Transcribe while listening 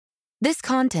This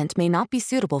content may not be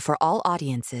suitable for all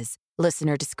audiences.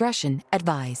 Listener discretion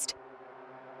advised.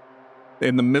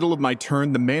 In the middle of my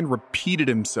turn, the man repeated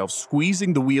himself,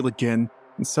 squeezing the wheel again,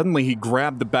 and suddenly he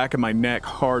grabbed the back of my neck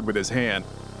hard with his hand,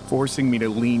 forcing me to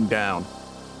lean down.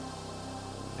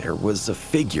 There was a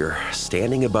figure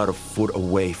standing about a foot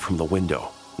away from the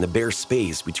window, in the bare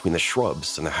space between the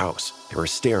shrubs and the house. They were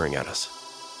staring at us.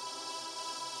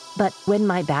 But when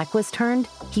my back was turned,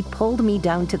 he pulled me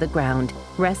down to the ground,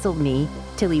 wrestled me,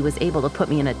 till he was able to put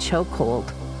me in a chokehold.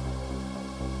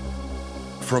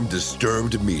 From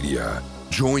Disturbed Media,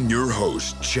 join your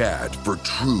host, Chad, for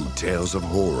true tales of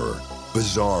horror,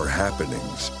 bizarre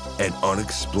happenings, and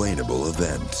unexplainable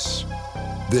events.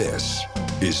 This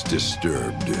is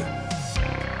Disturbed.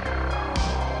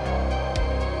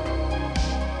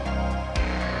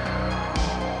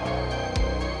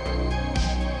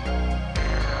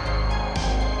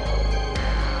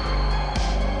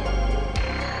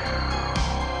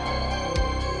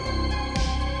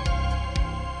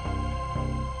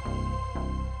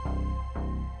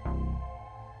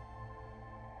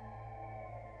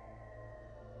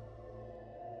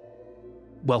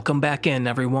 Welcome back in,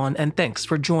 everyone, and thanks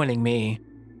for joining me.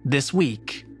 This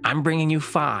week, I'm bringing you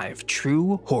 5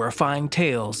 true horrifying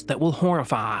tales that will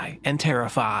horrify and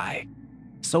terrify.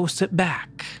 So sit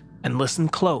back and listen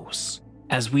close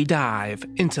as we dive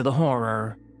into the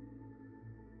horror.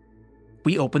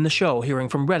 We open the show hearing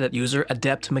from Reddit user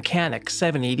Adept Mechanic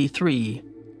 783,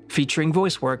 featuring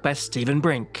voice work by Stephen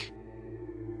Brink.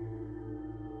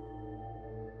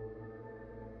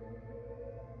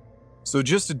 So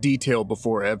just a detail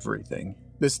before everything.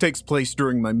 This takes place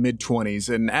during my mid-20s,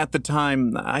 and at the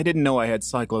time, I didn't know I had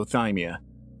cyclothymia.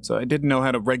 So I didn't know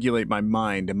how to regulate my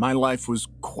mind, and my life was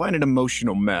quite an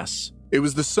emotional mess. It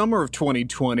was the summer of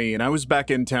 2020, and I was back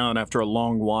in town after a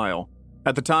long while.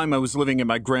 At the time, I was living in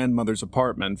my grandmother's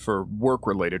apartment for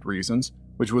work-related reasons,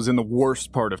 which was in the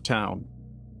worst part of town.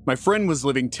 My friend was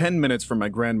living 10 minutes from my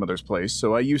grandmother's place,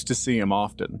 so I used to see him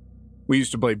often. We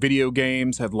used to play video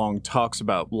games, have long talks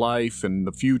about life and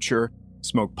the future,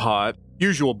 smoke pot,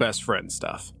 usual best friend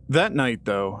stuff. That night,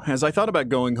 though, as I thought about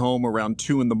going home around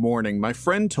 2 in the morning, my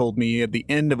friend told me he had the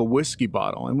end of a whiskey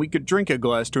bottle and we could drink a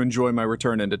glass to enjoy my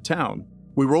return into town.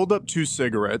 We rolled up 2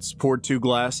 cigarettes, poured 2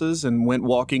 glasses, and went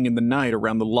walking in the night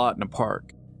around the lot in a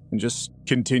park, and just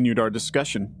continued our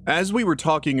discussion. As we were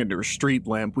talking under a street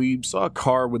lamp, we saw a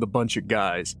car with a bunch of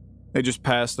guys. They just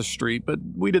passed the street, but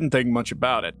we didn't think much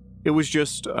about it. It was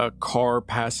just a car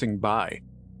passing by.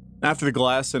 After the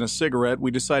glass and a cigarette, we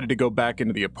decided to go back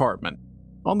into the apartment.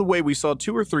 On the way, we saw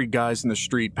 2 or 3 guys in the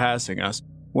street passing us.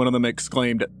 One of them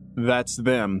exclaimed, "That's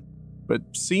them,"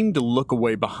 but seemed to look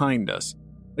away behind us.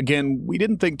 Again, we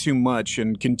didn't think too much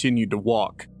and continued to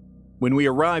walk. When we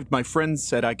arrived, my friend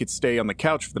said I could stay on the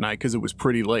couch for the night because it was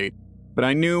pretty late, but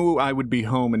I knew I would be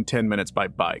home in 10 minutes by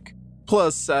bike.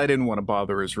 Plus, I didn't want to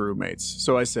bother his roommates,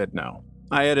 so I said no.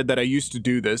 I added that I used to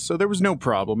do this, so there was no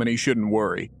problem and he shouldn't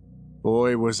worry.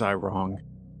 Boy, was I wrong.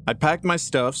 I packed my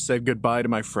stuff, said goodbye to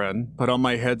my friend, put on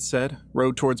my headset,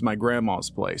 rode towards my grandma's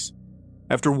place.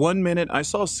 After 1 minute, I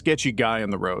saw a sketchy guy on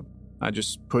the road. I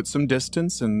just put some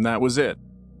distance and that was it.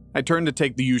 I turned to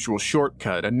take the usual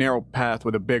shortcut, a narrow path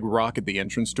with a big rock at the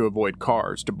entrance to avoid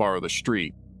cars to borrow the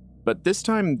street. But this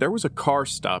time, there was a car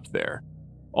stopped there.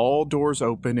 All doors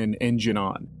open and engine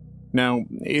on. Now,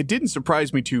 it didn't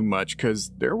surprise me too much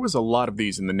because there was a lot of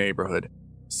these in the neighborhood.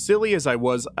 Silly as I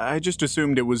was, I just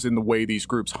assumed it was in the way these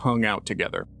groups hung out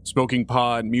together, smoking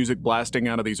pot, music blasting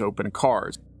out of these open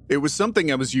cars. It was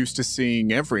something I was used to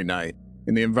seeing every night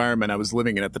in the environment I was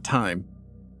living in at the time.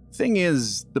 Thing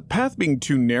is, the path being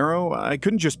too narrow, I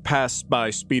couldn't just pass by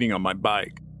speeding on my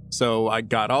bike. So I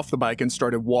got off the bike and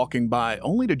started walking by,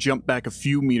 only to jump back a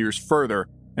few meters further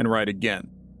and ride again.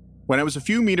 When I was a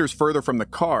few meters further from the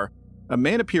car, a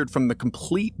man appeared from the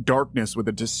complete darkness with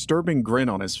a disturbing grin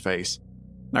on his face.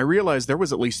 I realized there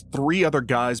was at least 3 other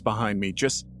guys behind me,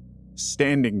 just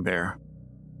standing there,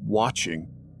 watching.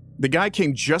 The guy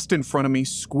came just in front of me,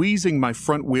 squeezing my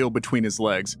front wheel between his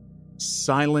legs,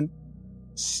 silent,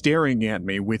 staring at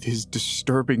me with his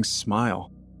disturbing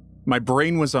smile. My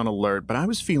brain was on alert, but I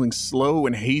was feeling slow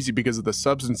and hazy because of the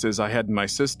substances I had in my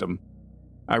system.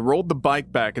 I rolled the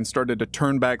bike back and started to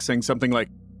turn back, saying something like,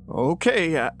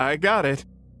 "Okay, I got it."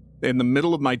 In the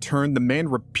middle of my turn, the man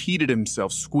repeated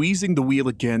himself, squeezing the wheel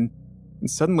again, and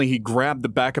suddenly he grabbed the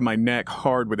back of my neck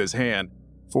hard with his hand,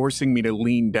 forcing me to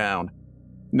lean down.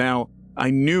 Now,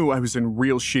 I knew I was in a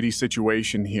real shitty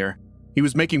situation here. He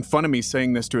was making fun of me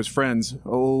saying this to his friends.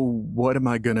 "Oh, what am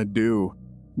I gonna do?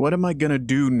 What am I gonna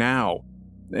do now?"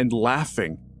 And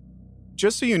laughing.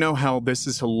 Just so you know how this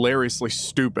is hilariously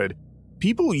stupid,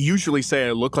 People usually say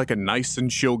I look like a nice and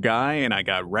chill guy and I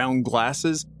got round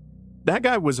glasses. That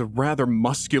guy was a rather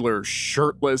muscular,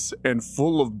 shirtless, and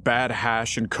full of bad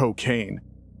hash and cocaine.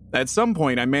 At some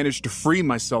point, I managed to free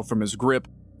myself from his grip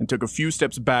and took a few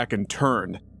steps back and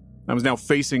turned. I was now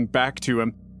facing back to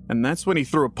him, and that's when he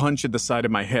threw a punch at the side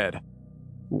of my head.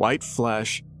 White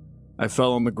flash. I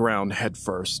fell on the ground head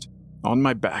first, on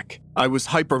my back. I was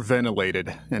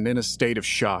hyperventilated and in a state of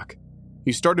shock.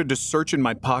 He started to search in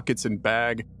my pockets and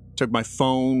bag, took my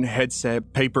phone,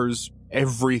 headset, papers,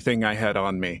 everything I had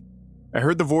on me. I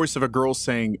heard the voice of a girl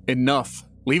saying, "Enough,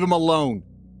 leave him alone,"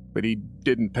 but he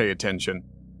didn't pay attention.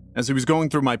 As he was going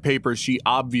through my papers, she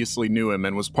obviously knew him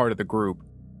and was part of the group.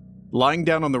 Lying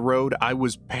down on the road, I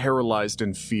was paralyzed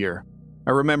in fear.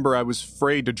 I remember I was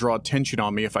afraid to draw attention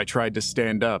on me if I tried to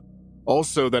stand up.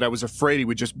 Also that I was afraid he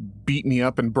would just beat me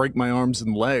up and break my arms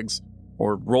and legs,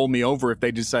 or roll me over if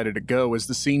they decided to go, as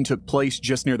the scene took place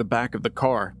just near the back of the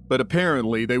car. But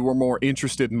apparently they were more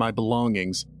interested in my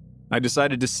belongings. I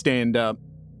decided to stand up.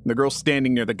 The girl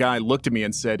standing near the guy looked at me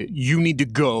and said, "You need to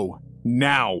go,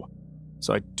 now."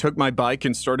 So I took my bike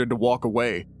and started to walk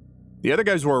away. The other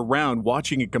guys were around,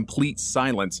 watching in complete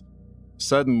silence.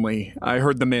 Suddenly, I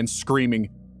heard the man screaming,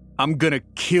 "I'm gonna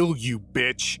kill you,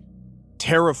 bitch."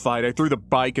 Terrified, I threw the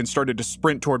bike and started to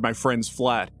sprint toward my friend's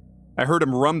flat. I heard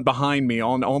him run behind me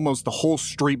on almost the whole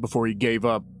street before he gave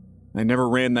up. I never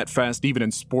ran that fast even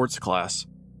in sports class.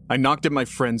 I knocked at my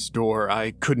friend's door.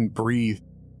 I couldn't breathe.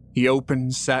 He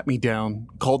opened, sat me down,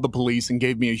 called the police, and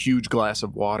gave me a huge glass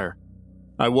of water.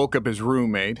 I woke up his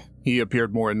roommate. He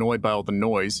appeared more annoyed by all the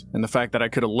noise and the fact that I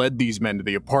could have led these men to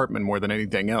the apartment more than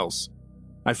anything else.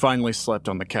 I finally slept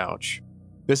on the couch.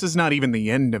 This is not even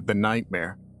the end of the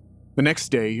nightmare. The next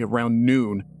day, around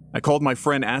noon, I called my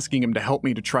friend asking him to help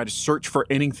me to try to search for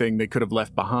anything they could have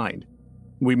left behind.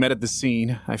 We met at the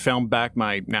scene. I found back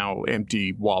my now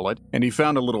empty wallet, and he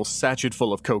found a little sachet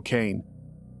full of cocaine.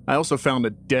 I also found a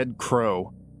dead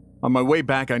crow. On my way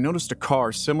back, I noticed a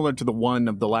car similar to the one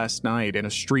of the last night in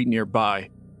a street nearby.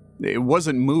 It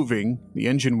wasn't moving, the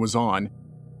engine was on.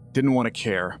 Didn't want to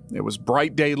care. It was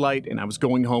bright daylight, and I was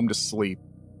going home to sleep.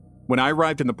 When I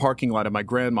arrived in the parking lot of my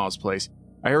grandma's place,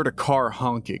 I heard a car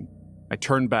honking. I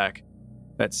turned back.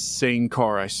 That same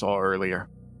car I saw earlier.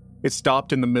 It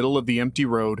stopped in the middle of the empty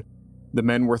road. The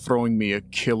men were throwing me a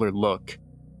killer look.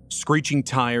 Screeching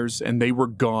tires, and they were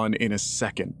gone in a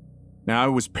second. Now I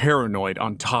was paranoid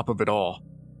on top of it all.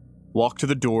 Walked to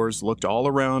the doors, looked all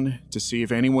around to see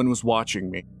if anyone was watching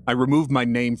me. I removed my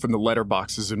name from the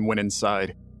letterboxes and went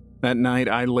inside. That night,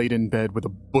 I laid in bed with a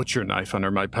butcher knife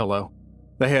under my pillow.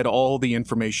 They had all the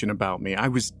information about me. I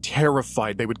was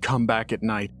terrified they would come back at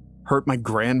night, hurt my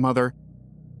grandmother.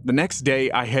 The next day,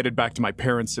 I headed back to my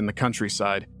parents in the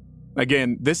countryside.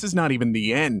 Again, this is not even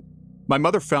the end. My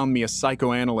mother found me a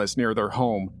psychoanalyst near their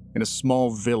home in a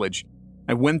small village.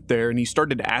 I went there and he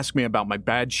started to ask me about my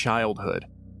bad childhood.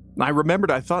 I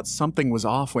remembered I thought something was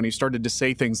off when he started to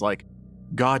say things like,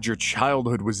 "God, your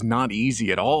childhood was not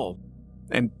easy at all,"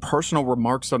 and personal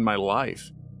remarks on my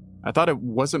life. I thought it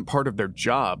wasn't part of their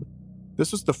job.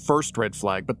 This was the first red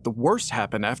flag, but the worst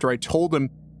happened after I told him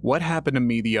what happened to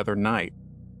me the other night.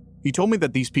 He told me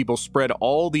that these people spread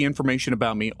all the information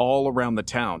about me all around the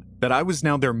town, that I was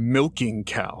now their milking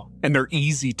cow and their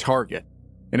easy target.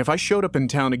 And if I showed up in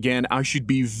town again, I should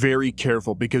be very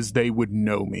careful because they would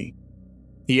know me.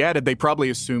 He added they probably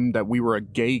assumed that we were a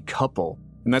gay couple,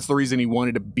 and that's the reason he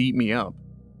wanted to beat me up.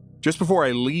 Just before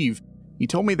I leave, he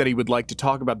told me that he would like to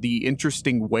talk about the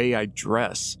interesting way I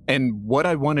dress and what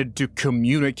I wanted to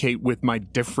communicate with my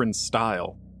different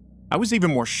style. I was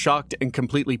even more shocked and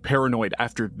completely paranoid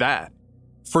after that.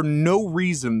 For no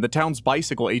reason, the town's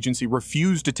bicycle agency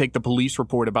refused to take the police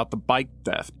report about the bike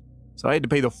theft, so I had to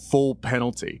pay the full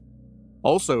penalty.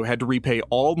 Also had to repay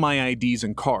all my IDs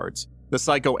and cards, the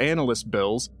psychoanalyst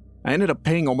bills. I ended up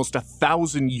paying almost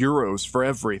 1,000 euros for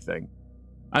everything.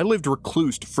 I lived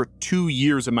reclused for 2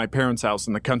 years in my parents' house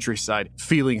in the countryside,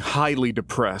 feeling highly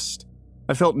depressed.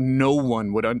 I felt no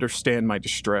one would understand my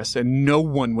distress and no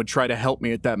one would try to help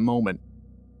me at that moment.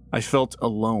 I felt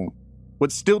alone.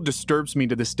 What still disturbs me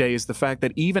to this day is the fact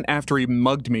that even after he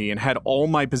mugged me and had all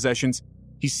my possessions,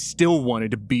 he still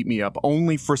wanted to beat me up,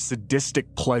 only for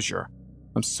sadistic pleasure.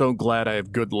 I'm so glad I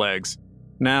have good legs.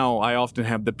 Now I often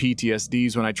have the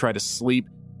PTSDs when I try to sleep,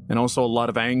 and also a lot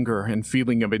of anger and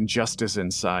feeling of injustice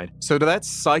inside. So to that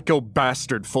psycho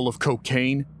bastard full of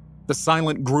cocaine, the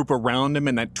silent group around him,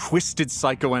 and that twisted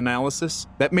psychoanalysis,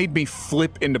 that made me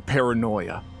flip into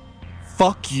paranoia.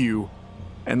 Fuck you,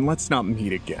 and let's not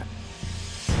meet again.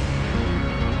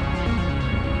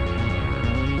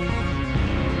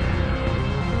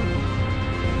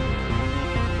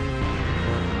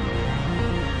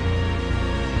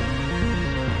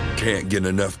 Can't get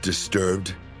enough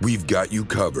Disturbed? We've got you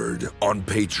covered on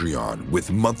Patreon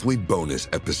with monthly bonus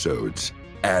episodes,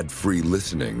 ad-free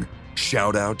listening,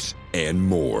 shout-outs, and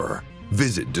more.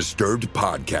 Visit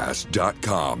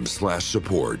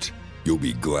disturbedpodcast.com/support. You'll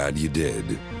be glad you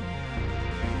did.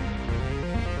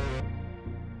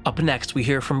 Up next, we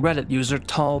hear from Reddit user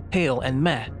Tall, Pale, and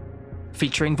Meh,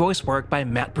 featuring voice work by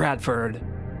Matt Bradford.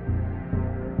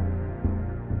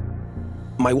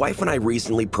 My wife and I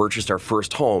recently purchased our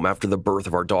first home after the birth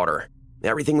of our daughter.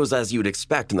 Everything was as you'd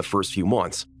expect in the first few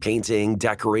months. Painting,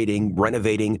 decorating,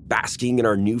 renovating, basking in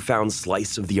our newfound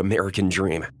slice of the American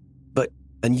dream. But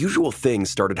unusual things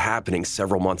started happening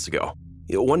several months ago.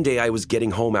 One day I was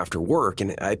getting home after work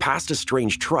and I passed a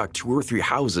strange truck 2 or 3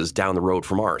 houses down the road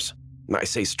from ours. I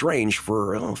say strange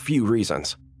for a few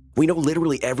reasons. We know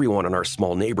literally everyone in our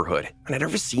small neighborhood, and I'd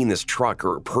never seen this truck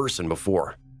or person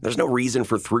before. There's no reason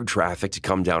for through traffic to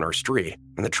come down our street,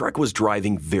 and the truck was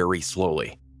driving very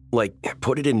slowly. Like,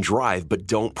 put it in drive, but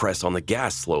don't press on the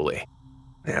gas slowly.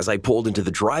 As I pulled into the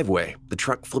driveway, the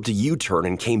truck flipped a U-turn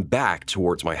and came back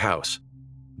towards my house.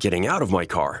 Getting out of my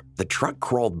car, the truck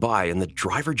crawled by and the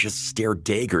driver just stared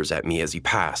daggers at me as he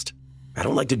passed. I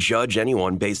don't like to judge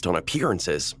anyone based on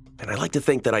appearances, and I like to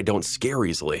think that I don't scare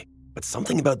easily, but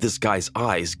something about this guy's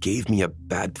eyes gave me a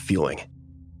bad feeling.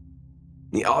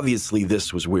 Obviously,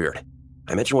 this was weird.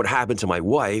 I mentioned what happened to my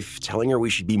wife, telling her we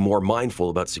should be more mindful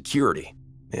about security.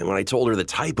 And when I told her the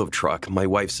type of truck, my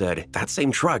wife said, "That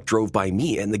same truck drove by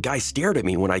me and the guy stared at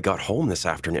me when I got home this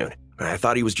afternoon. I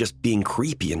thought he was just being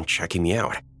creepy and checking me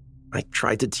out." I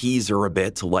tried to tease her a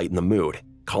bit to lighten the mood,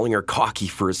 calling her cocky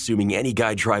for assuming any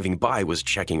guy driving by was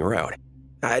checking her out.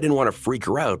 I didn't want to freak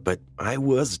her out, but I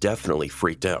was definitely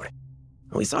freaked out.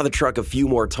 We saw the truck a few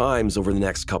more times over the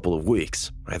next couple of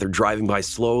weeks, either driving by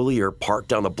slowly or parked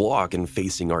down the block and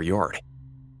facing our yard.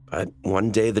 But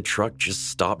one day the truck just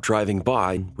stopped driving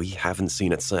by, and we haven't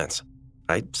seen it since.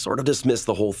 I sort of dismissed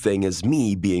the whole thing as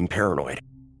me being paranoid.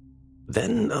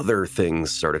 Then other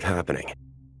things started happening.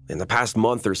 In the past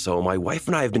month or so, my wife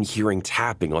and I have been hearing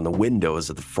tapping on the windows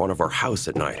at the front of our house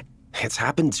at night. It's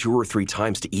happened 2 or 3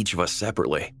 times to each of us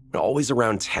separately, always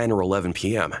around 10 or 11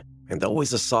 p.m., and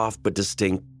always a soft but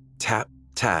distinct tap,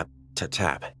 tap, tap,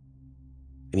 tap. I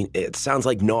mean, it sounds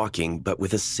like knocking, but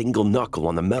with a single knuckle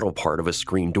on the metal part of a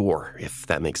screen door, if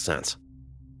that makes sense.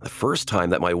 The first time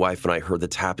that my wife and I heard the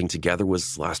tapping together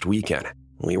was last weekend.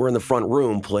 We were in the front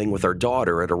room playing with our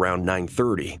daughter at around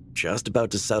 9:30, just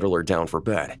about to settle her down for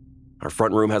bed. Our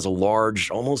front room has a large,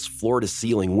 almost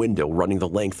floor-to-ceiling window running the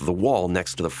length of the wall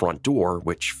next to the front door,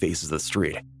 which faces the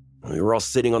street. We were all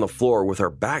sitting on the floor with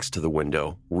our backs to the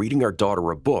window, reading our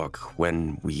daughter a book,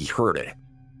 when we heard it.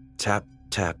 Tap,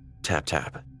 tap, tap,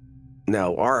 tap.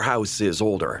 Now, our house is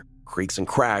older. Creaks and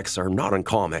cracks are not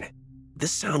uncommon.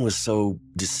 This sound was so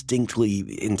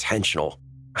distinctly intentional.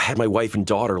 I had my wife and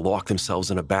daughter lock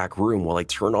themselves in a back room while I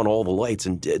turned on all the lights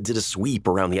and did a sweep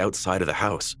around the outside of the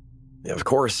house. Of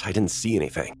course, I didn't see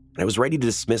anything, and I was ready to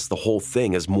dismiss the whole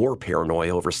thing as more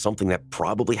paranoia over something that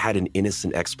probably had an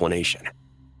innocent explanation.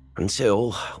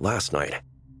 Until last night.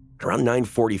 Around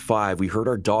 9:45, we heard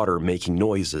our daughter making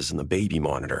noises in the baby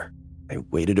monitor. I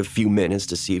waited a few minutes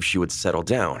to see if she would settle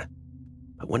down,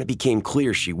 but when it became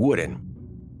clear she wouldn't,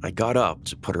 I got up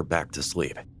to put her back to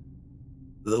sleep.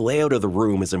 The layout of the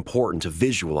room is important to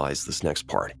visualize this next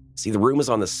part. See, the room is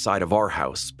on the side of our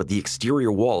house, but the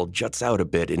exterior wall juts out a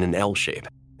bit in an L shape,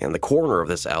 and the corner of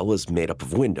this L is made up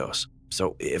of windows.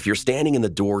 So if you're standing in the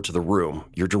door to the room,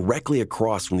 you're directly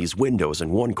across from these windows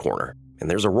in one corner, and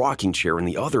there's a rocking chair in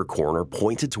the other corner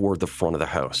pointed toward the front of the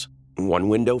house. One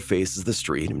window faces the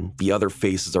street, and the other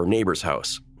faces our neighbor's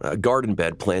house. A garden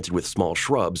bed planted with small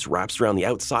shrubs wraps around the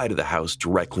outside of the house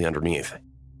directly underneath.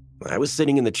 I was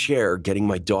sitting in the chair getting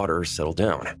my daughter settled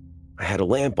down. I had a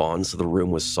lamp on so the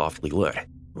room was softly lit.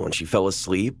 When she fell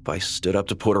asleep, I stood up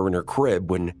to put her in her crib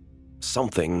when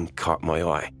something caught my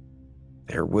eye.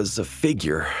 There was a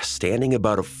figure standing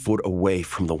about a foot away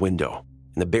from the window,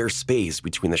 in the bare space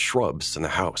between the shrubs and the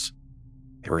house.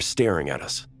 They were staring at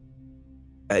us.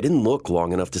 I didn't look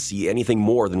long enough to see anything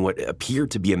more than what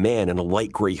appeared to be a man in a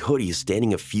light gray hoodie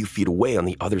standing a few feet away on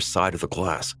the other side of the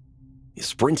glass.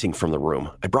 Sprinting from the room,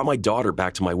 I brought my daughter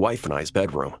back to my wife and I's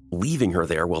bedroom, leaving her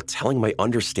there while telling my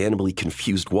understandably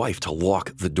confused wife to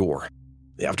lock the door.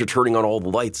 After turning on all the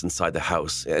lights inside the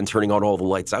house and turning on all the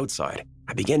lights outside,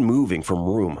 I began moving from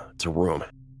room to room.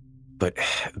 But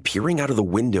peering out of the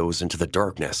windows into the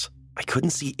darkness, I couldn't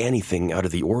see anything out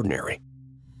of the ordinary.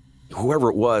 Whoever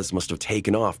it was must have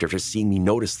taken off after seeing me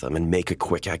notice them and make a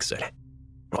quick exit.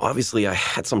 Obviously, I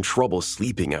had some trouble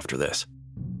sleeping after this.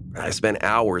 I spent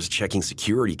hours checking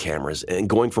security cameras and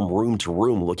going from room to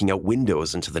room looking out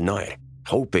windows into the night,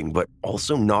 hoping but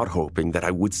also not hoping that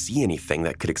I would see anything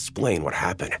that could explain what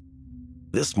happened.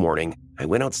 This morning, I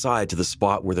went outside to the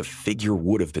spot where the figure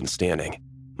would have been standing.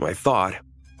 I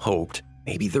hoped,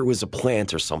 maybe there was a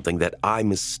plant or something that I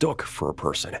mistook for a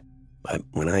person. But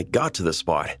when I got to the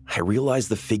spot, I realized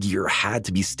the figure had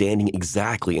to be standing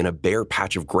exactly in a bare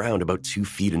patch of ground about 2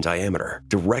 feet in diameter,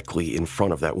 directly in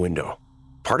front of that window.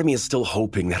 Part of me is still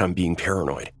hoping that I'm being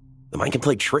paranoid. The mind can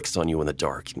play tricks on you in the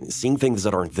dark, seeing things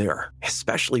that aren't there,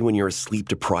 especially when you're a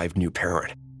sleep-deprived new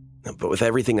parent. But with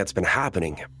everything that's been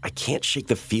happening, I can't shake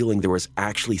the feeling there was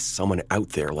actually someone out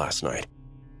there last night,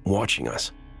 watching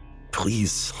us.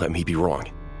 Please let me be wrong.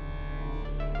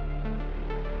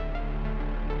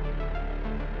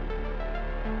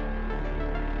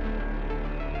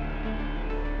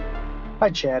 Hi,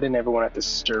 Chad and everyone at the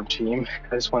Disturb team.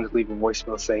 I just wanted to leave a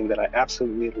voicemail saying that I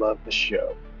absolutely love the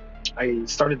show. I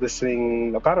started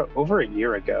listening over a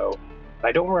year ago.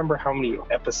 I don't remember how many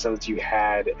episodes you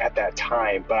had at that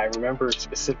time, but I remember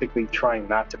specifically trying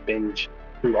not to binge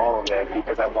through all of them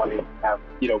because I wanted to have,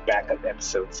 backup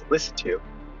episodes to listen to.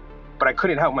 But I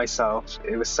couldn't help myself.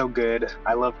 It was so good.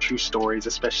 I love true stories,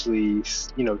 especially,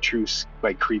 true,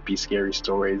 creepy, scary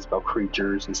stories about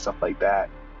creatures and stuff like that.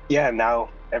 Yeah, now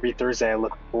every Thursday I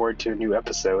look forward to a new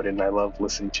episode, and I love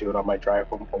listening to it on my drive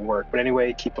home from work. But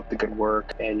anyway, keep up the good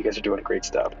work, and you guys are doing great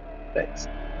stuff. Thanks.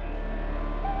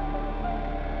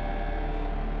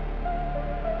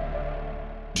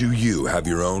 Do you have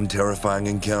your own terrifying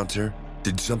encounter?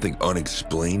 Did something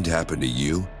unexplained happen to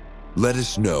you? Let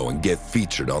us know and get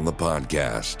featured on the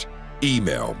podcast.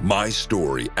 Email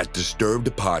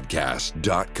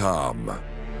mystory@disturbedpodcast.com.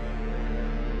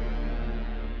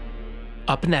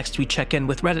 Up next, we check in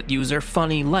with Reddit user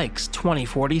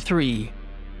FunnyLikes2043,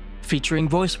 featuring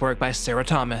voice work by Sarah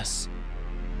Thomas.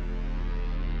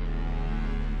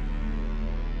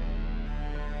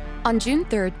 On June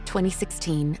 3rd,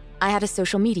 2016, I had a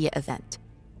social media event.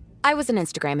 I was an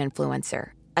Instagram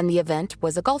influencer, and the event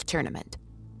was a golf tournament.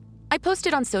 I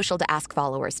posted on social to ask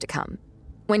followers to come.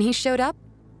 When he showed up,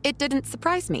 it didn't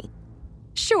surprise me.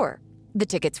 Sure, the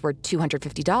tickets were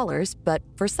 $250, but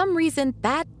for some reason,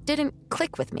 that didn't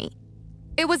click with me.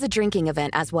 It was a drinking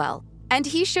event as well, and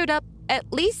he showed up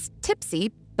at least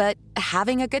tipsy, but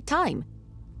having a good time.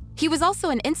 He was also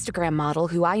an Instagram model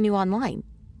who I knew online.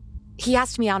 He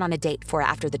asked me out on a date for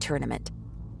after the tournament.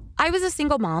 I was a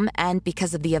single mom, and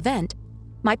because of the event,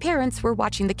 my parents were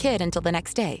watching the kid until the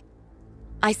next day.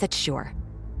 I said sure.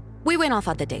 We went off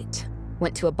on the date,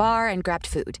 went to a bar and grabbed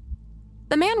food.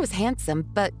 The man was handsome,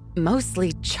 but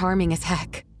mostly charming as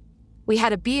heck. We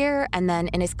had a beer, and then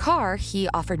in his car, he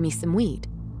offered me some weed.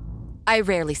 I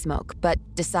rarely smoke, but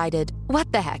decided,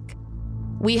 what the heck?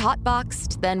 We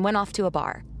hotboxed, then went off to a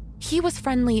bar. He was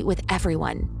friendly with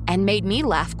everyone and made me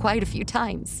laugh quite a few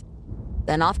times.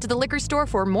 Then off to the liquor store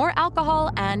for more alcohol,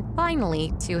 and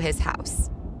finally to his house.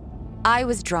 I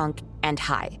was drunk and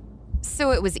high,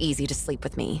 so it was easy to sleep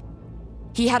with me.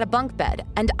 He had a bunk bed,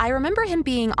 and I remember him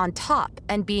being on top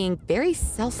and being very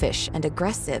selfish and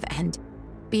aggressive and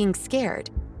being scared.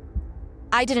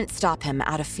 I didn't stop him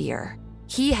out of fear.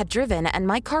 He had driven, and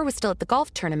my car was still at the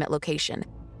golf tournament location,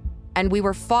 and we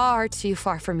were far too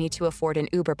far for me to afford an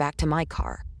Uber back to my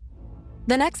car.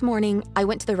 The next morning, I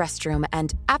went to the restroom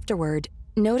and afterward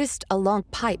noticed a long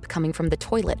pipe coming from the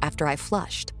toilet after I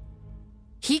flushed.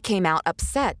 He came out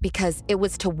upset because it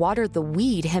was to water the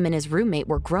weed him and his roommate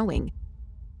were growing.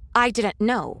 I didn't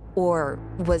know, or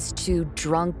was too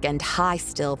drunk and high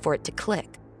still for it to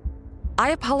click. I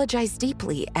apologized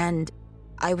deeply, and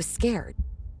I was scared.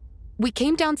 We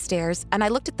came downstairs, and I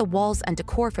looked at the walls and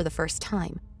decor for the first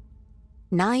time.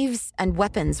 Knives and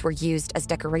weapons were used as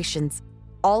decorations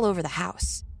all over the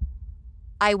house.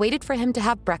 I waited for him to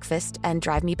have breakfast and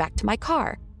drive me back to my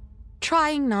car,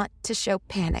 trying not to show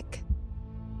panic.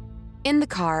 In the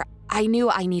car, I knew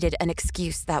I needed an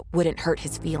excuse that wouldn't hurt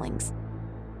his feelings.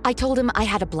 I told him I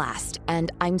had a blast,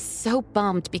 and I'm so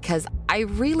bummed because I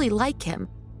really like him.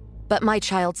 But my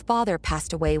child's father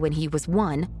passed away when he was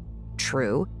 1,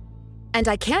 true, and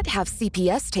I can't have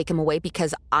CPS take him away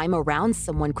because I'm around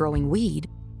someone growing weed.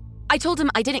 I told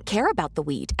him I didn't care about the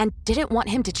weed and didn't want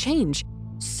him to change,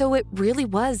 so it really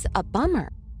was a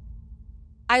bummer.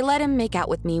 I let him make out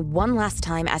with me one last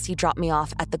time as he dropped me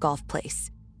off at the golf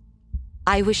place.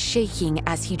 I was shaking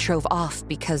as he drove off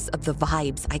because of the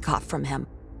vibes I got from him.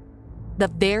 The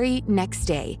very next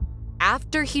day,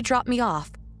 after he dropped me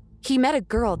off, he met a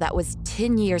girl that was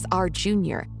 10 years our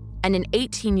junior and an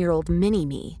 18-year-old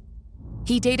mini-me.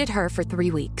 He dated her for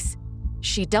 3 weeks.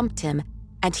 She dumped him,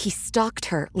 and he stalked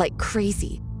her like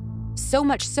crazy. so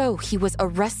much so he was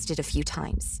arrested a few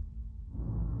times.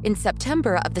 In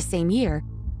September of the same year,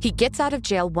 he gets out of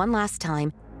jail one last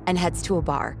time and heads to a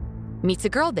bar, meets a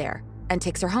girl there, and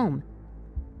takes her home.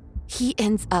 He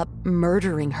ends up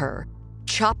murdering her,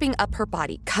 chopping up her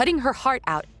body, cutting her heart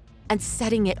out, and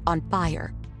setting it on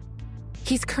fire.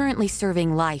 He's currently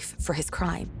serving life for his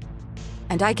crime,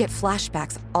 and I get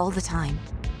flashbacks all the time.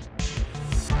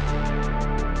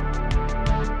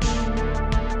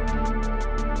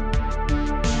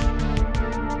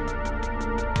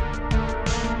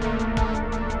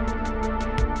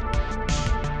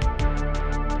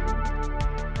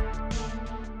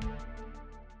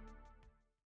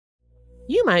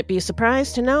 You might be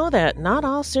surprised to know that not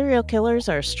all serial killers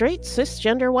are straight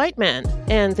cisgender white men,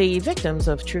 and the victims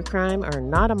of true crime are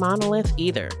not a monolith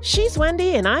either. She's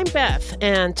Wendy and I'm Beth,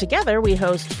 and together we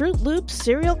host Fruit Loops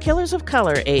Serial Killers of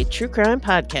Color, a true crime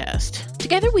podcast.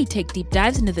 Together we take deep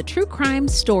dives into the true crime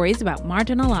stories about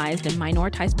marginalized and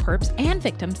minoritized perps and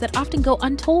victims that often go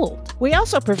untold. We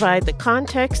also provide the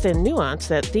context and nuance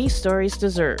that these stories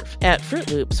deserve. At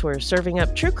Fruit Loops, we're serving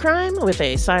up true crime with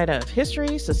a side of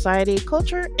history, society,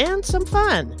 culture, and some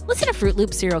fun. Listen to Fruit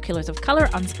Loops Serial Killers of Color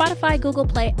on Spotify, Google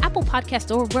Play, Apple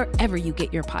Podcasts, or wherever you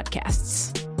get your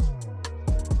podcasts.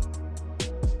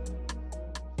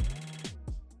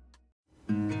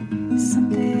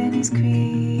 Something is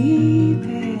creeping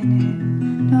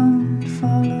in, don't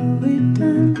follow it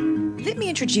down. Let me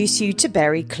introduce you to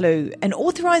Barry Clew, an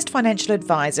authorised financial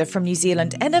advisor from New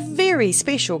Zealand and a very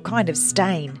special kind of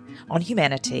stain on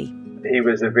humanity. He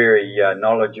was a very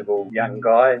knowledgeable young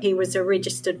guy. He was a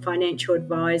registered financial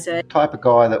advisor. Type of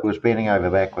guy that was bending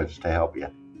over backwards to help you.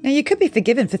 Now, you could be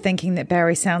forgiven for thinking that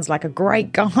Barry sounds like a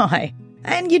great guy,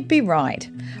 and you'd be right.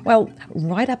 Well,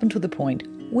 right up until the point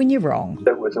when you're wrong.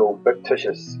 It was all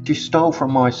fictitious. She stole from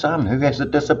my son, who has a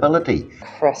disability.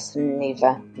 Chris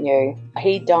never knew.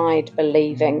 He died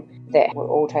believing that we're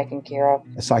all taken care of.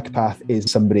 A psychopath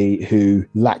is somebody who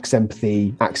lacks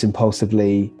empathy, acts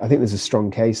impulsively. I think there's a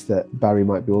strong case that Barry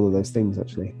might be all of those things,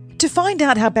 actually. To find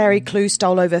out how Barry Clew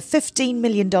stole over $15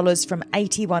 million from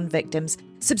 81 victims,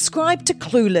 subscribe to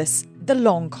Clueless, The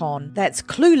Long Con. That's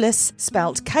Clueless,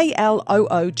 spelt Klooghless.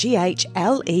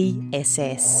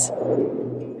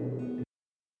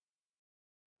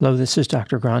 Hello, this is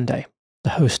Dr. Grande,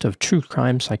 the host of True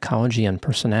Crime Psychology and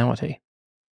Personality.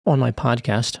 On my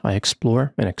podcast, I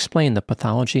explore and explain the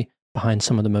pathology behind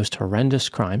some of the most horrendous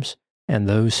crimes and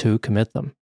those who commit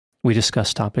them. We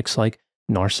discuss topics like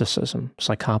narcissism,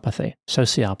 psychopathy,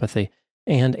 sociopathy,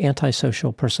 and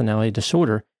antisocial personality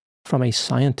disorder from a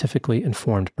scientifically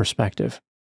informed perspective.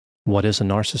 What is a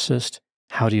narcissist?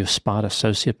 How do you spot a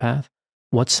sociopath?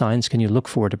 What signs can you look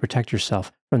for to protect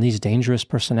yourself from these dangerous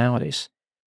personalities?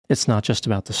 It's not just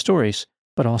about the stories,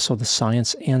 but also the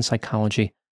science and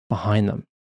psychology behind them.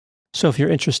 So if you're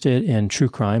interested in true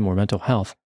crime or mental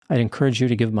health, I'd encourage you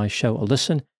to give my show a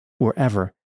listen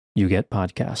wherever you get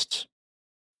podcasts.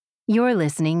 You're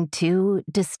listening to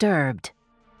Disturbed.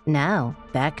 Now,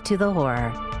 back to the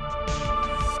horror.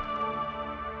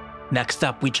 Next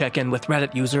up, we check in with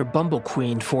Reddit user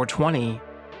BumbleQueen420,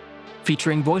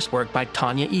 featuring voice work by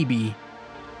Tanya Eby.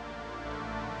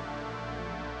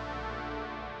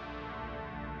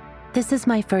 This is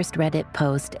my first Reddit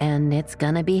post, and it's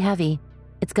gonna be heavy.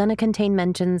 It's gonna contain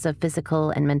mentions of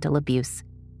physical and mental abuse.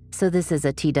 So this is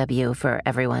a TW for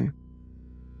everyone.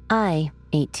 I,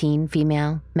 18,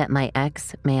 female, met my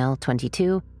ex, male,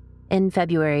 22, in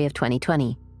February of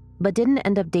 2020, but didn't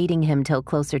end up dating him till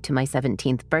closer to my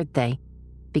 17th birthday,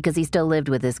 because he still lived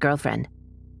with his girlfriend.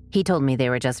 He told me they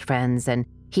were just friends, and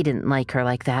he didn't like her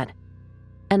like that.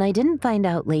 And I didn't find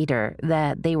out later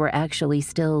that they were actually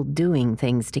still doing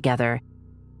things together.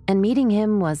 And meeting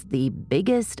him was the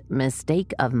biggest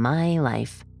mistake of my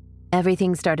life.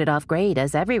 Everything started off great,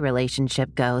 as every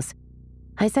relationship goes.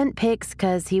 I sent pics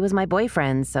because he was my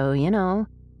boyfriend, so you know.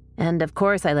 And of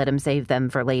course I let him save them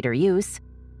for later use.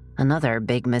 Another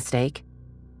big mistake.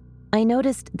 I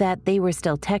noticed that they were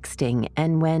still texting,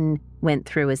 and when went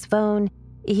through his phone,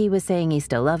 he was saying he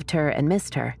still loved her and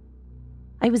missed her.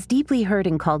 I was deeply hurt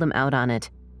and called him out on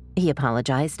it. He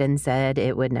apologized and said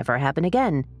it would never happen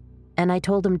again. And I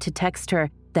told him to text her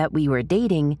that we were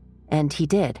dating, and he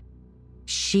did.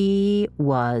 She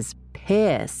was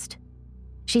pissed.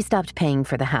 She stopped paying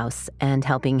for the house and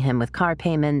helping him with car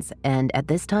payments, and at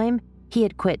this time, he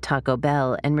had quit Taco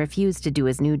Bell and refused to do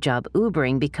his new job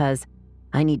Ubering because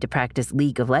I need to practice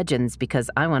League of Legends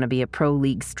because I want to be a pro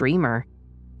league streamer.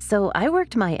 So I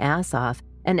worked my ass off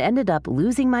and ended up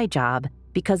losing my job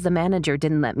because the manager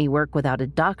didn't let me work without a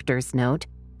doctor's note,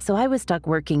 so I was stuck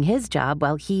working his job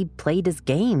while he played his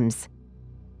games.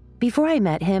 Before I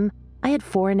met him, I had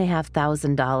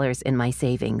 $4,500 in my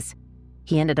savings.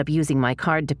 He ended up using my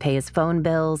card to pay his phone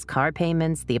bills, car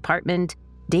payments, the apartment,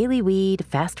 daily weed,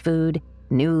 fast food,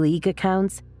 new league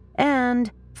accounts,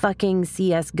 and fucking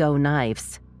CSGO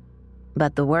knives.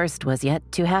 But the worst was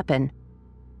yet to happen.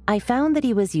 I found that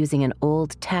he was using an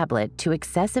old tablet to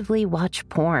excessively watch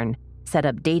porn, set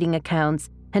up dating accounts,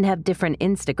 and have different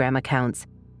Instagram accounts.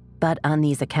 But on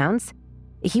these accounts,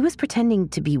 he was pretending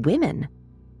to be women.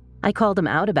 I called him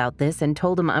out about this and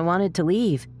told him I wanted to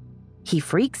leave. He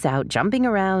freaks out, jumping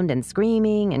around and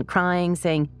screaming and crying,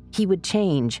 saying he would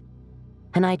change.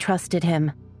 And I trusted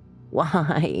him.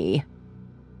 Why?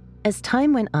 As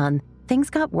time went on,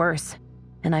 things got worse,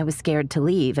 and I was scared to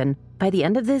leave, and by the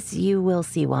end of this, you will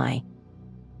see why.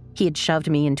 He had shoved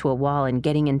me into a wall and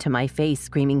getting into my face,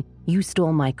 screaming, "You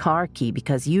stole my car key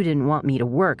because you didn't want me to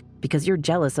work because you're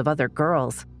jealous of other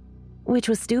girls." Which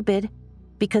was stupid,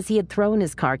 because he had thrown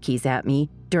his car keys at me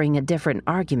during a different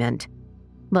argument.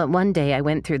 But one day I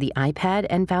went through the iPad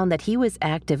and found that he was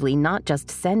actively not just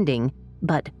sending,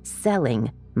 but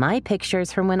selling my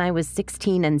pictures from when I was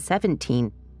 16 and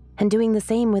 17, and doing the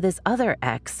same with his other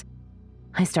ex.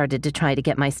 I started to try to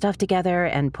get my stuff together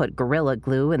and put Gorilla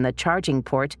Glue in the charging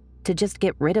port to just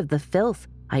get rid of the filth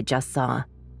I just saw.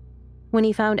 When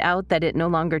he found out that it no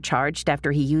longer charged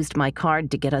after he used my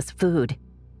card to get us food,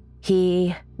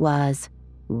 he was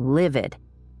livid.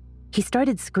 He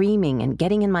started screaming and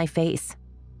getting in my face.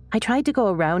 I tried to go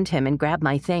around him and grab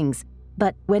my things,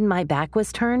 but when my back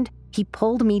was turned, he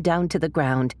pulled me down to the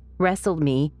ground, wrestled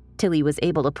me till he was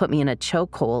able to put me in a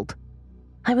chokehold.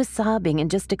 I was sobbing and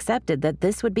just accepted that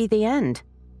this would be the end.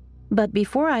 But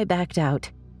before I backed out,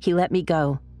 he let me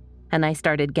go, and I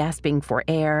started gasping for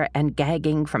air and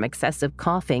gagging from excessive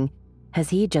coughing as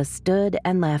he just stood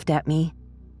and laughed at me.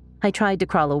 I tried to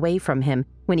crawl away from him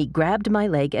when he grabbed my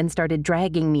leg and started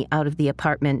dragging me out of the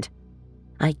apartment.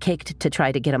 I kicked to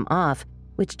try to get him off,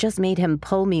 which just made him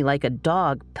pull me like a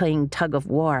dog playing tug of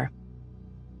war.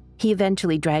 He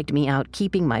eventually dragged me out,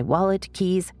 keeping my wallet,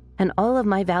 keys, and all of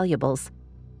my valuables.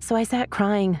 So I sat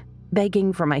crying,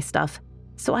 begging for my stuff,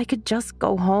 so I could just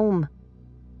go home.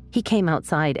 He came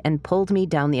outside and pulled me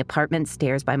down the apartment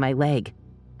stairs by my leg,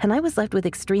 and I was left with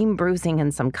extreme bruising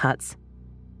and some cuts.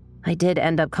 I did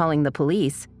end up calling the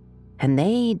police, and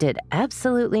they did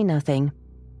absolutely nothing.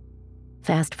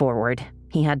 Fast forward,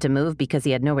 he had to move because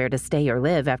he had nowhere to stay or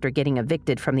live after getting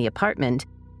evicted from the apartment,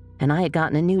 and I had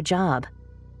gotten a new job.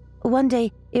 One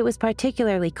day, it was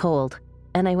particularly cold,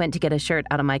 and I went to get a shirt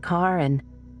out of my car, and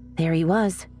there he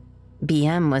was.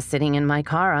 BM was sitting in my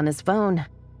car on his phone.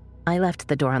 I left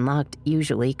the door unlocked,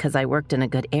 usually because I worked in a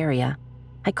good area.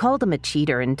 I called him a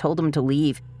cheater and told him to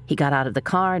leave. He got out of the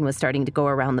car and was starting to go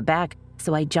around the back,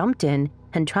 so I jumped in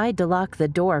and tried to lock the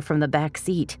door from the back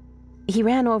seat. He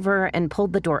ran over and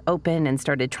pulled the door open and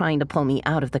started trying to pull me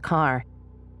out of the car.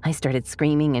 I started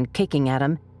screaming and kicking at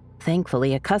him.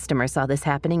 Thankfully, a customer saw this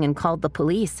happening and called the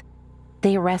police.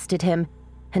 They arrested him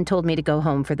and told me to go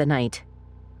home for the night,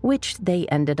 which they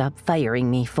ended up firing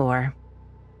me for.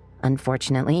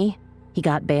 Unfortunately, he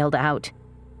got bailed out,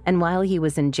 and while he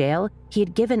was in jail, he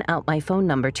had given out my phone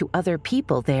number to other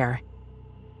people there.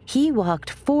 He walked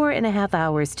 4.5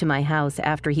 hours to my house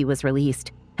after he was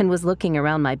released and was looking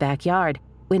around my backyard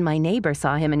when my neighbor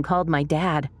saw him and called my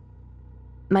dad.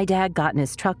 My dad got in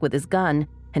his truck with his gun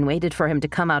and waited for him to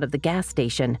come out of the gas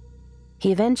station.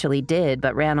 He eventually did,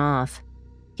 but ran off.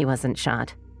 He wasn't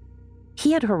shot.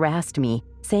 He had harassed me,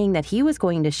 saying that he was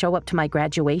going to show up to my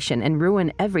graduation and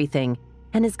ruin everything,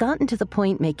 and has gotten to the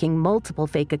point making multiple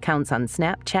fake accounts on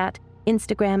Snapchat,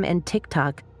 Instagram, and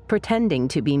TikTok, pretending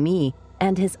to be me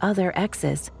and his other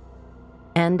exes.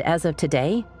 And as of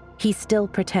today, he still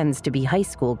pretends to be high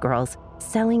school girls,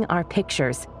 selling our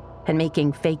pictures and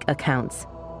making fake accounts.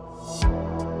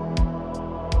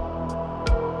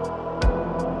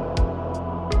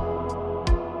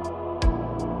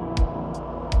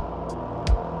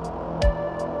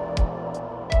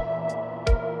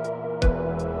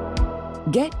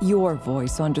 Get your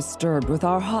voice on Disturbed with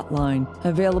our hotline,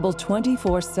 available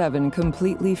 24/7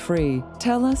 completely free.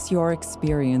 Tell us your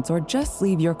experience or just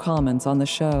leave your comments on the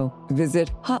show.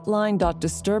 Visit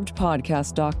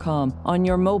hotline.disturbedpodcast.com on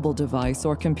your mobile device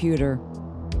or computer.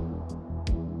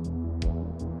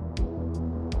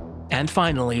 And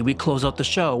finally, we close out the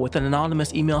show with an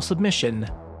anonymous email submission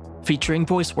featuring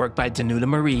voice work by Danuta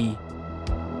Marie.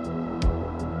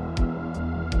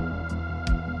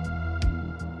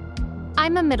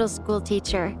 I'm a middle school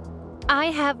teacher. I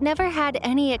have never had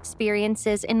any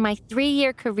experiences in my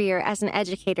 3-year career as an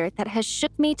educator that has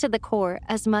shook me to the core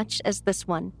as much as this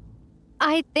one.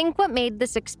 I think what made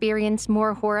this experience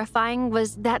more horrifying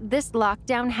was that this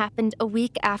lockdown happened a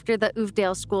week after the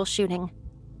Oofdale school shooting.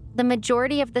 The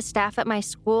majority of the staff at my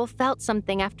school felt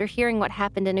something after hearing what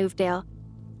happened in Oofdale.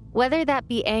 Whether that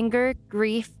be anger,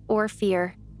 grief, or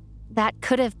fear, that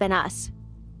could have been us.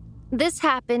 This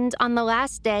happened on the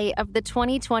last day of the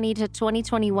 2020 to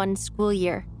 2021 school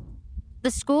year.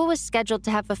 The school was scheduled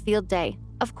to have a field day.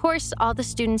 Of course, all the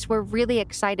students were really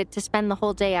excited to spend the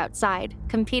whole day outside,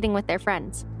 competing with their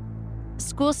friends.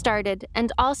 School started,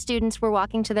 and all students were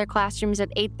walking to their classrooms at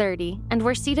 8:30 and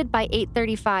were seated by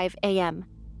 8:35 a.m.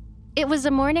 It was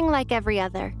a morning like every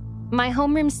other. My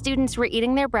homeroom students were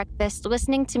eating their breakfast,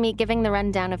 listening to me giving the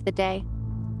rundown of the day.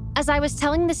 As I was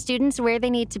telling the students where they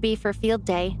need to be for field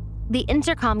day, the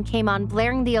intercom came on,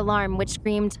 blaring the alarm which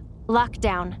screamed,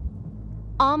 "Lockdown."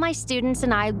 All my students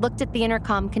and I looked at the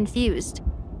intercom confused.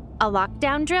 A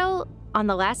lockdown drill on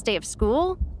the last day of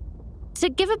school? To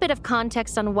give a bit of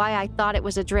context on why I thought it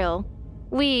was a drill,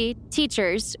 we,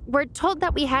 teachers, were told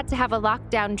that we had to have a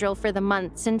lockdown drill for the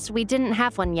month since we didn't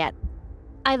have one yet.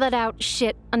 I let out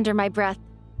shit under my breath.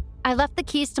 I left the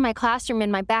keys to my classroom in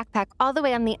my backpack all the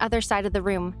way on the other side of the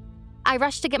room. I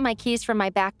rushed to get my keys from my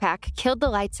backpack, killed the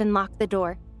lights, and locked the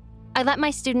door. I let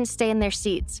my students stay in their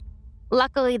seats.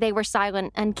 Luckily, they were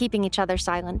silent and keeping each other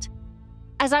silent.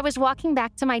 As I was walking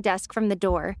back to my desk from the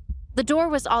door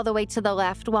was all the way to the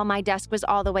left while my desk was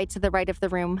all the way to the right of the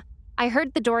room. I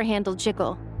heard the door handle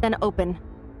jiggle, then open.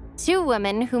 Two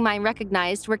women, whom I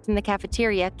recognized worked in the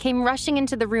cafeteria, came rushing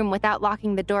into the room without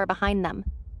locking the door behind them.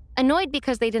 Annoyed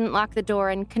because they didn't lock the door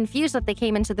and confused that they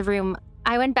came into the room,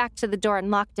 I went back to the door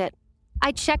and locked it.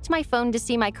 I checked my phone to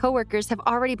see my coworkers have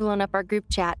already blown up our group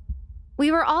chat.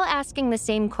 We were all asking the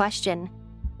same question.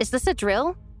 Is this a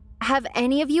drill? Have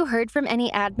any of you heard from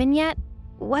any admin yet?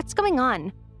 What's going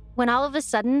on? When all of a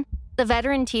sudden, the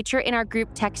veteran teacher in our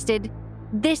group texted,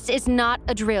 "This is not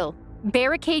a drill.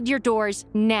 Barricade your doors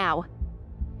now."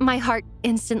 My heart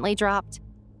instantly dropped.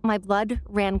 My blood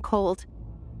ran cold.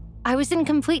 I was in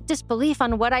complete disbelief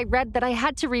on what I read that I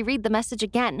had to reread the message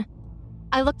again.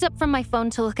 I looked up from my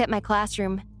phone to look at my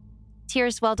classroom.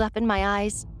 Tears welled up in my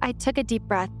eyes. I took a deep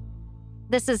breath.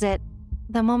 This is it,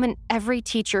 the moment every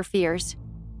teacher fears.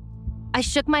 I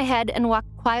shook my head and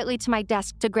walked quietly to my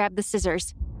desk to grab the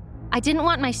scissors. I didn't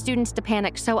want my students to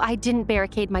panic, so I didn't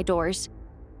barricade my doors.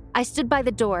 I stood by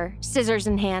the door, scissors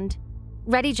in hand,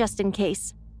 ready just in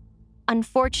case.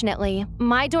 Unfortunately,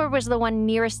 my door was the one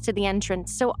nearest to the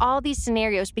entrance, so all these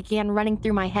scenarios began running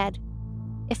through my head.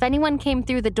 If anyone came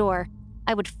through the door,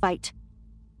 I would fight.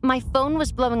 My phone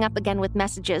was blowing up again with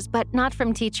messages, but not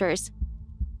from teachers.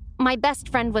 My best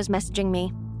friend was messaging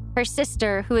me. Her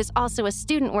sister, who is also a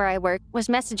student where I work, was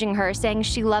messaging her saying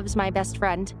she loves my best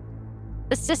friend.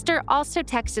 The sister also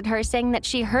texted her saying that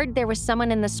she heard there was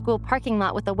someone in the school parking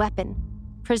lot with a weapon,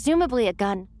 presumably a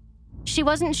gun. She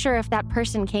wasn't sure if that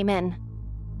person came in.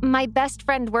 My best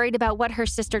friend worried about what her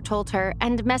sister told her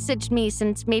and messaged me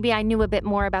since maybe I knew a bit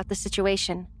more about the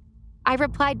situation. I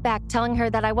replied back telling her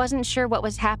that I wasn't sure what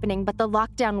was happening, but the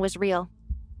lockdown was real.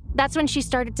 That's when she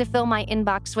started to fill my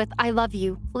inbox with, "I love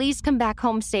you. Please come back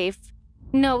home safe.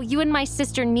 No, you and my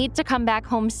sister need to come back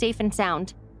home safe and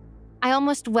sound." I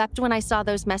almost wept when I saw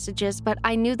those messages, but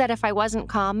I knew that if I wasn't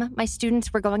calm, my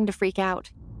students were going to freak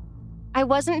out. I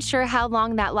wasn't sure how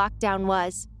long that lockdown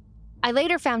was. I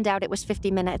later found out it was 50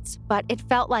 minutes, but it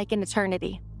felt like an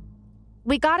eternity.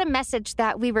 We got a message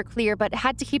that we were clear but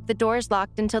had to keep the doors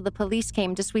locked until the police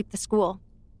came to sweep the school.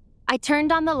 I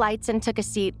turned on the lights and took a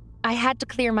seat. I had to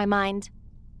clear my mind.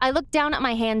 I looked down at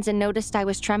my hands and noticed I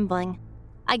was trembling.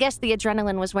 I guess the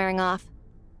adrenaline was wearing off.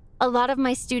 A lot of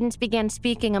my students began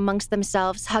speaking amongst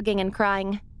themselves, hugging and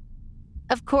crying.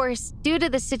 Of course, due to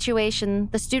the situation,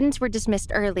 the students were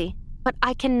dismissed early, but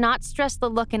I cannot stress the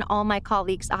look in all my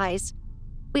colleagues' eyes.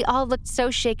 We all looked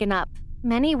so shaken up.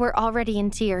 Many were already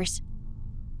in tears.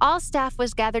 All staff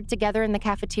was gathered together in the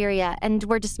cafeteria and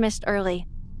were dismissed early.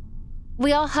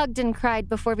 We all hugged and cried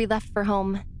before we left for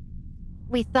home.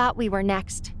 We thought we were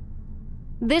next.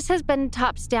 This has been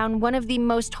tops down one of the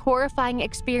most horrifying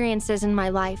experiences in my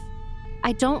life.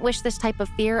 I don't wish this type of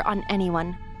fear on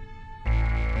anyone.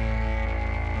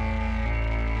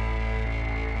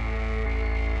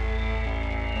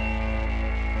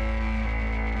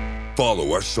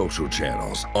 Follow our social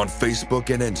channels on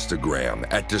Facebook and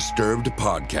Instagram at Disturbed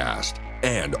Podcast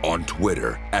and on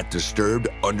Twitter at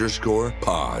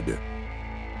Disturbed_pod.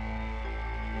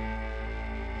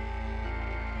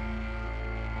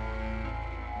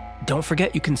 Don't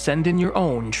forget you can send in your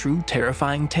own true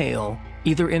terrifying tale,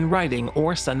 either in writing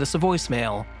or send us a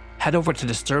voicemail. Head over to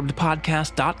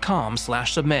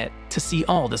disturbedpodcast.com/submit to see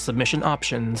all the submission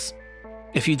options.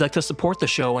 If you'd like to support the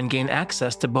show and gain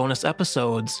access to bonus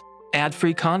episodes,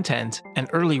 ad-free content, and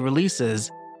early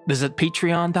releases, visit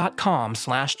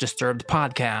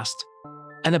patreon.com/disturbedpodcast.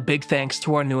 And a big thanks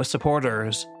to our newest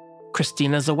supporters,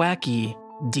 Christina Zawacki,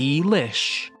 Dee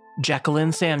Lish,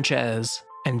 Jacqueline Sanchez,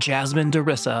 and Jasmine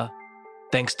Darissa.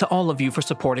 Thanks to all of you for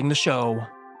supporting the show.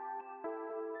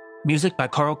 Music by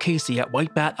Carl Casey at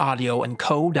Whitebat Audio and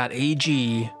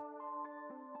Co.ag.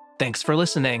 Thanks for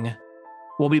listening.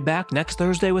 We'll be back next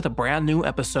Thursday with a brand new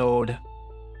episode.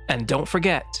 And don't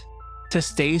forget to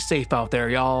stay safe out there,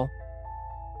 y'all.